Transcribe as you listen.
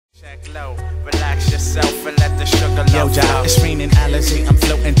Check low, relax yourself and let the sugar love flow. It's raining Alizé, I'm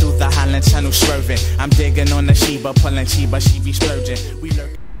floating through the Highland Channel swerving. I'm digging on the Sheba, pulling Sheba, she be splurging.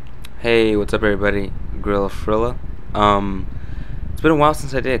 Hey, what's up everybody? Gorilla Frilla. It's been a while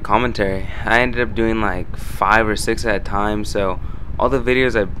since I did a commentary. I ended up doing like 5 or 6 at a time, so all the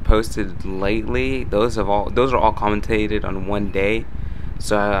videos I posted lately, those are all commentated on one day.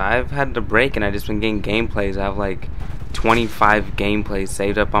 So I've had to break and I've just been getting gameplays. I have like 25 gameplays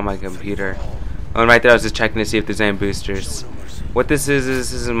saved up on my computer. And right there I was just checking to see if there's any boosters. What this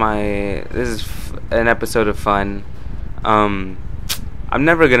is an episode of fun. I'm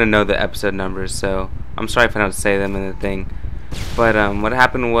never gonna know the episode numbers, so I'm sorry if I don't say them in the thing. But what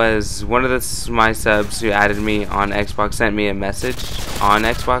happened was one of my subs who added me on Xbox sent me a message on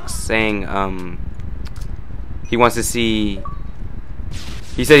Xbox saying he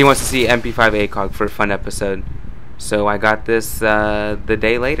said he wants to see Mp5k ACOG for a fun episode. So I got this the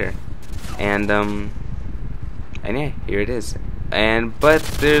day later, and yeah, here it is. But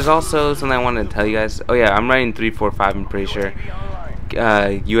there's also something I wanted to tell you guys. Oh yeah, I'm running 345. I'm pretty sure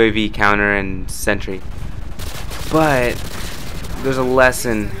UAV counter and sentry. But there's a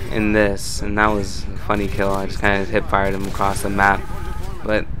lesson in this, and that was a funny kill. I just kind of hip fired him across the map.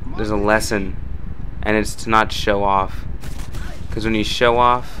 But there's a lesson, and it's to not show off. Because when you show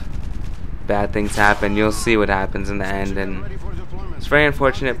off, bad things happen. You'll see what happens in the end, and it's very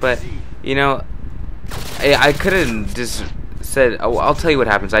unfortunate. But you know, I could have just said, oh, I'll tell you what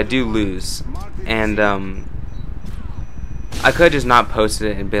happens. I do lose, and I could have just not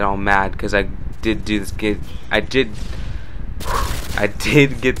posted it and been all mad because I did do this. I did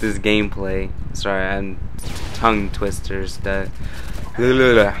get this gameplay. Sorry, I'm tongue twisters.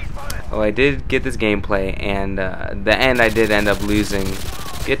 Oh, I did get this gameplay, and the end I did end up losing.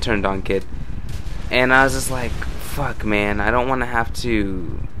 Get turned on, kid. And I was just like, fuck, man, I don't want to have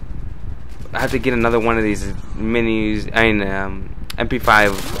to get another one of these Mp5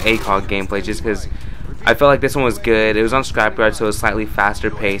 ACOG gameplay, just because I felt like this one was good. It was on Scrapyard, so it was slightly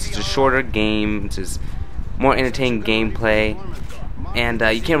faster paced. It's a shorter game, it's just more entertaining gameplay, and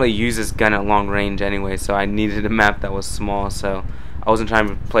you can't really use this gun at long range anyway, so I needed a map that was small, so I wasn't trying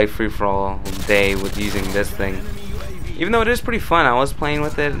to play free-for-all day with using this thing. Even though it is pretty fun, I was playing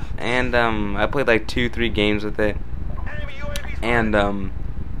with it, and I played like 2-3 games with it, and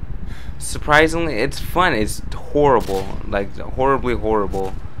surprisingly, it's fun. It's horrible, like horribly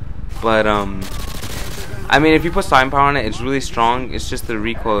horrible, but I mean, if you put time power on it, it's really strong. It's just the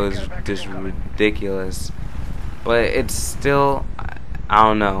recoil is just ridiculous, but it's still, I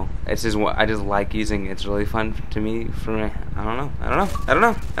don't know. It's just what I just like using. It's really fun to me. For me, I don't know,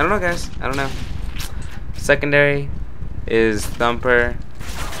 guys. I don't know. Secondary is Thumper.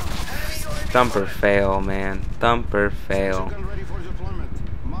 Thumper fail, man. Thumper fail.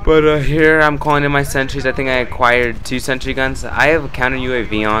 But here I'm calling in my sentries. I think I acquired 2 sentry guns. I have a counter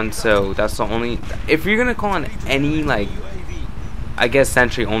UAV on, so that's the only. If you're gonna call in any, like, I guess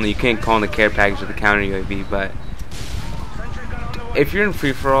sentry only, you can't call in the care package with the counter UAV. But if you're in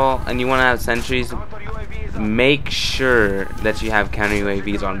free for all and you want to have sentries, make sure that you have counter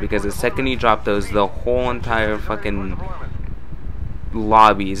UAVs on, because the second you drop those, the whole entire fucking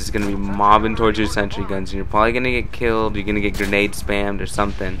lobby is gonna be mobbing towards your sentry guns, and you're probably gonna get killed. You're gonna get grenade spammed or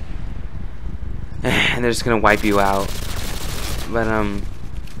something, and they're just gonna wipe you out. But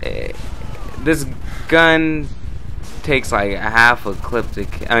this gun takes like a half a clip to,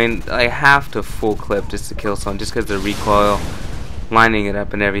 like half to full clip just to kill someone, just because the recoil, lining it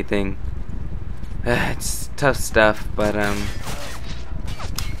up and everything. It's tough stuff, but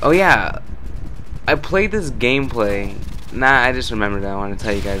oh yeah, I played this gameplay. I just remembered that I want to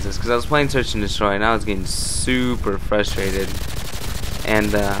tell you guys this, because I was playing Search and Destroy and I was getting super frustrated,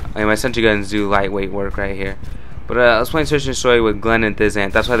 and my sentry guns do lightweight work right here, but I was playing Search and Destroy with Glenn and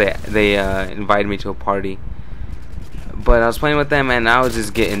Thizant. That's why they invited me to a party, but I was playing with them and I was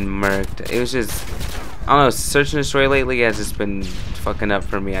just getting murked. It was just, I don't know, Search and Destroy lately has just been fucking up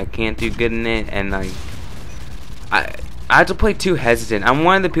for me. I can't do good in it, and I have to play too hesitant. I'm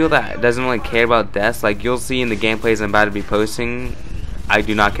one of the people that doesn't really care about deaths. Like, you'll see in the gameplays I'm about to be posting, I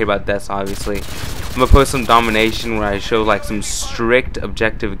do not care about deaths, obviously. I'm going to post some domination where I show like some strict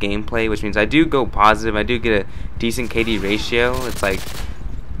objective gameplay, which means I do go positive. I do get a decent KD ratio. It's like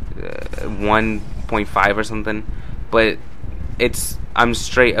 1.5 or something. But I'm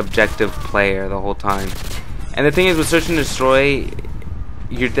straight objective player the whole time. And the thing is, with Search and Destroy,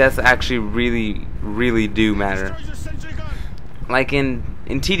 your deaths actually really do matter. Like in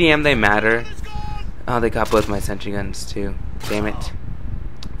TDM they matter. Oh, they got both my sentry guns too. Damn it.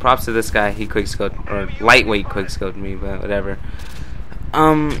 Props to this guy. He quickscoped, or lightweight quickscoped me, but whatever.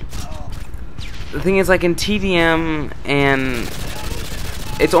 The thing is, like in TDM, and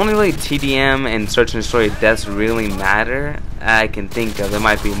it's only really TDM and search and destroy deaths really matter. I can think of, there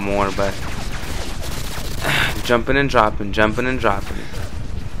might be more, but jumping and dropping. Those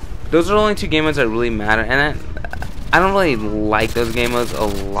are the only 2 game modes that really matter, and I don't really like those game modes a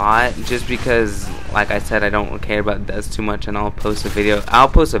lot, just because, like I said, I don't care about deaths too much, and I'll post a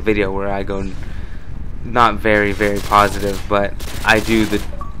video where I go not very positive, but I do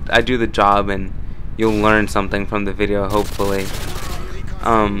the job, and you'll learn something from the video, hopefully.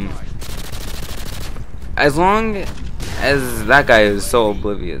 As long as that guy is so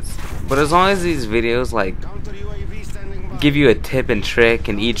oblivious, but as long as these videos like give you a tip and trick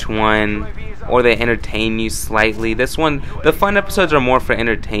in each one, or they entertain you slightly. This one, the fun episodes are more for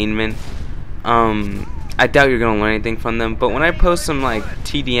entertainment. I doubt you're gonna learn anything from them, but when I post some like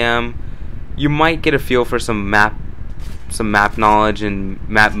TDM, you might get a feel for some map knowledge and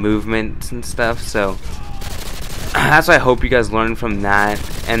map movements and stuff. So that's what I hope you guys learn from that.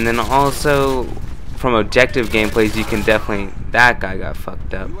 And then also from objective gameplays, you can definitely. That guy got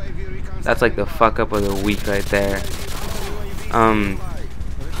fucked up. That's like the fuck up of the week right there.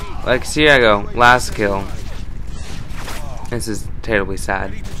 Like, see, here I go, last kill. This is terribly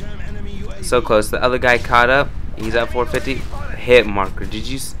sad. So close. The other guy caught up. He's at 450. Hit marker. Did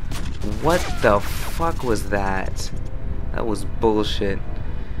you? What the fuck was that? That was bullshit.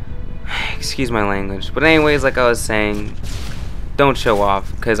 Excuse my language. But anyways, like I was saying, don't show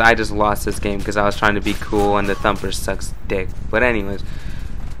off, because I just lost this game because I was trying to be cool and the thumper sucks dick. But anyways,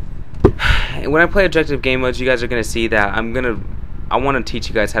 when I play objective game modes, you guys are gonna see that I want to teach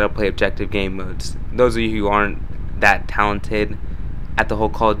you guys how to play objective game modes. Those of you who aren't that talented at the whole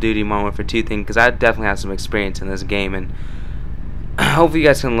Call of Duty Modern Warfare 2 thing, because I definitely have some experience in this game, and hopefully you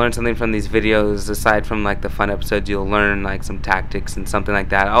guys can learn something from these videos. Aside from like the fun episodes, you'll learn like some tactics and something like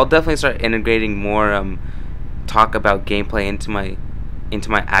that. I'll definitely start integrating more talk about gameplay into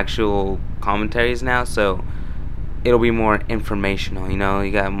my actual commentaries now, so it'll be more informational. You know,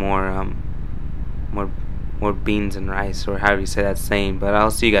 you got more beans and rice, or however you say that saying. But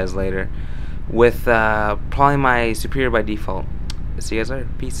I'll see you guys later with probably my superior by default. See you guys later.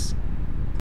 Peace.